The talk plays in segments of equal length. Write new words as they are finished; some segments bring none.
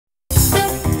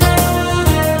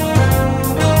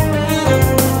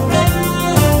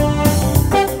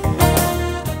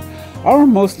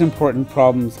most important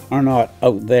problems are not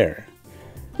out there.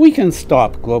 We can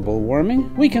stop global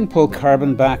warming, we can pull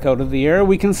carbon back out of the air,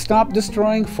 we can stop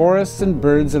destroying forests and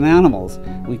birds and animals,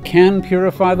 we can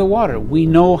purify the water. We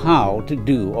know how to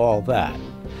do all that.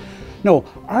 No,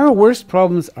 our worst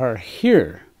problems are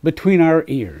here, between our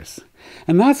ears.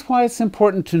 And that's why it's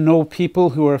important to know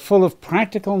people who are full of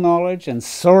practical knowledge and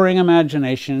soaring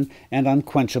imagination and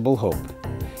unquenchable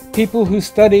hope. People who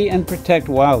study and protect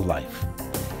wildlife.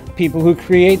 People who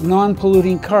create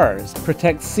non-polluting cars,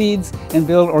 protect seeds, and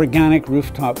build organic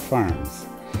rooftop farms.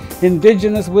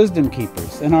 Indigenous wisdom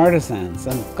keepers and artisans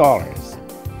and scholars.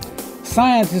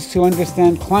 Scientists who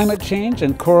understand climate change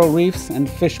and coral reefs and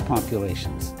fish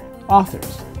populations.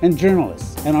 Authors and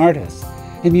journalists and artists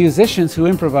and musicians who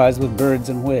improvise with birds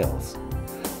and whales.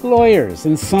 Lawyers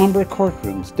in somber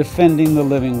courtrooms defending the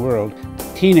living world.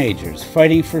 Teenagers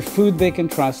fighting for food they can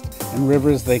trust and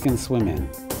rivers they can swim in.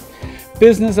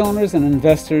 Business owners and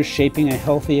investors shaping a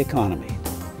healthy economy.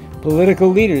 Political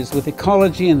leaders with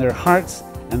ecology in their hearts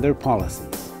and their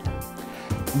policies.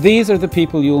 These are the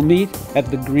people you'll meet at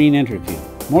the Green Interview.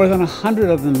 More than 100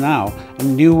 of them now,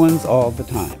 and new ones all the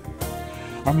time.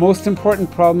 Our most important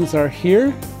problems are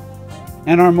here,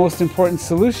 and our most important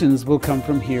solutions will come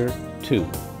from here too.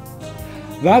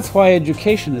 That's why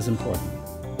education is important.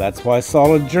 That's why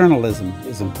solid journalism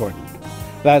is important.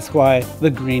 That's why the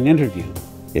Green Interview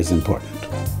is important.